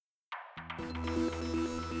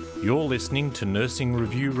You're listening to Nursing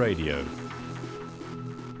Review Radio.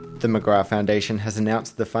 The McGrath Foundation has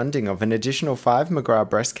announced the funding of an additional 5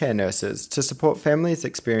 McGrath breast care nurses to support families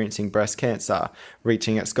experiencing breast cancer,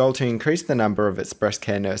 reaching its goal to increase the number of its breast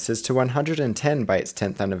care nurses to 110 by its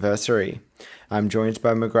 10th anniversary. I'm joined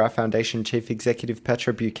by McGrath Foundation Chief Executive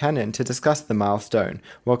Petra Buchanan to discuss the milestone.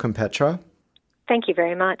 Welcome, Petra. Thank you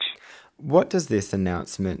very much. What does this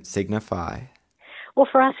announcement signify? Well,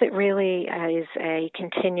 for us, it really is a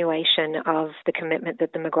continuation of the commitment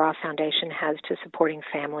that the McGrath Foundation has to supporting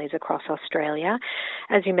families across Australia.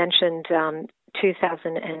 As you mentioned,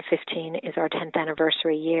 2015 is our 10th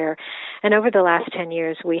anniversary year, and over the last 10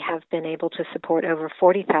 years, we have been able to support over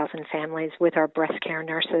 40,000 families with our breast care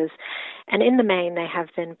nurses, and in the main, they have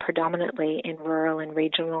been predominantly in rural and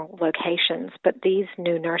regional locations, but these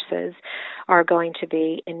new nurses are going to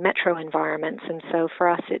be in metro environments, and so for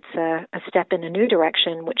us, it's a step in a new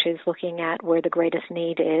direction, which is looking at where the greatest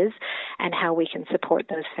need is and how we can support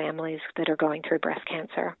those families that are going through breast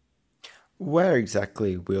cancer. Where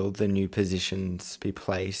exactly will the new positions be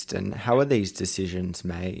placed, and how are these decisions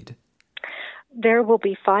made? There will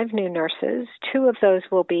be 5 new nurses. 2 of those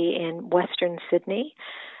will be in Western Sydney.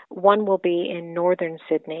 1 will be in Northern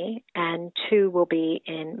Sydney, and 2 will be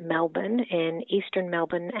in Melbourne, in Eastern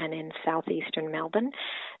Melbourne and in Southeastern Melbourne.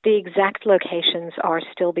 The exact locations are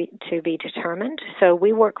still to be determined. So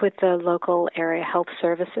we work with the local area health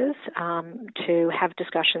services to have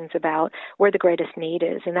discussions about where the greatest need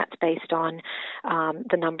is, and that's based on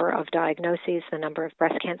the number of diagnoses, the number of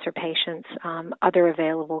breast cancer patients, other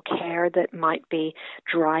available care that might be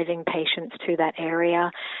driving patients to that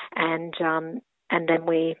area, and then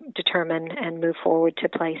we determine and move forward to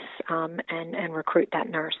place and recruit that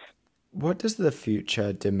nurse. What does the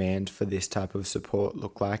future demand for this type of support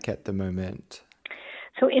look like at the moment?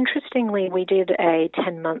 So interestingly, we did a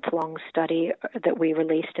 10-month-long study that we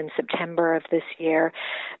released in September of this year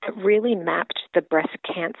that really mapped the breast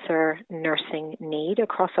cancer nursing need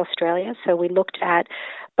across Australia. So we looked at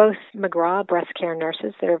both McGrath breast care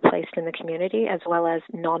nurses that are placed in the community as well as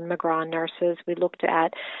non-McGrath nurses. We looked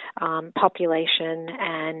at population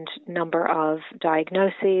and number of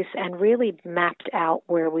diagnoses and really mapped out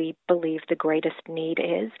where we believe the greatest need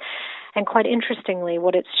is. And quite interestingly,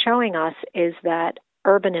 what it's showing us is that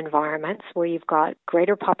urban environments where you've got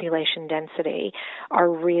greater population density are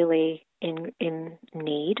really in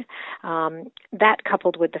need. That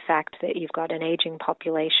coupled with the fact that you've got an aging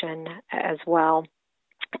population as well,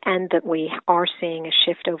 and that we are seeing a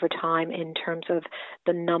shift over time in terms of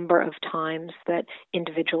the number of times that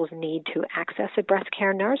individuals need to access a breast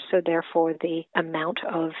care nurse. So therefore, the amount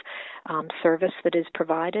of service that is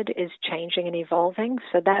provided is changing and evolving.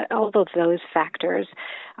 So that all of those factors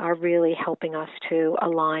are really helping us to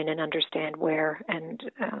align and understand where and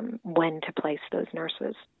when to place those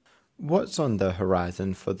nurses. What's on the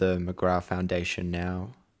horizon for the McGrath Foundation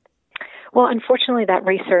now? Well, unfortunately, that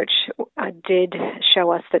research did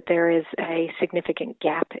show us that there is a significant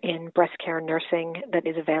gap in breast care nursing that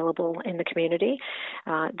is available in the community.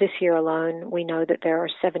 This year alone, we know that there are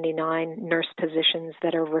 79 nurse positions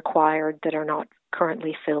that are required that are not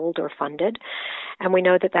currently filled or funded. And we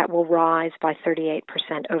know that that will rise by 38%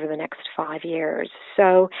 over the next 5 years.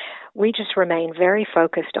 So we just remain very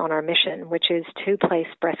focused on our mission, which is to place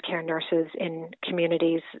breast care nurses in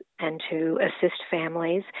communities and to assist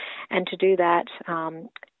families, and to do that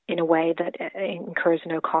in a way that incurs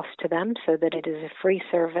no cost to them, so that it is a free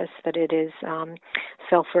service, that it is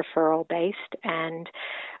self-referral based. And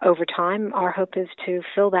over time, our hope is to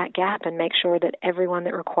fill that gap and make sure that everyone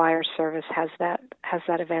that requires service has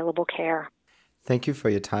that available care. Thank you for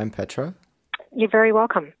your time, Petra. You're very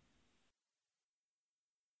welcome.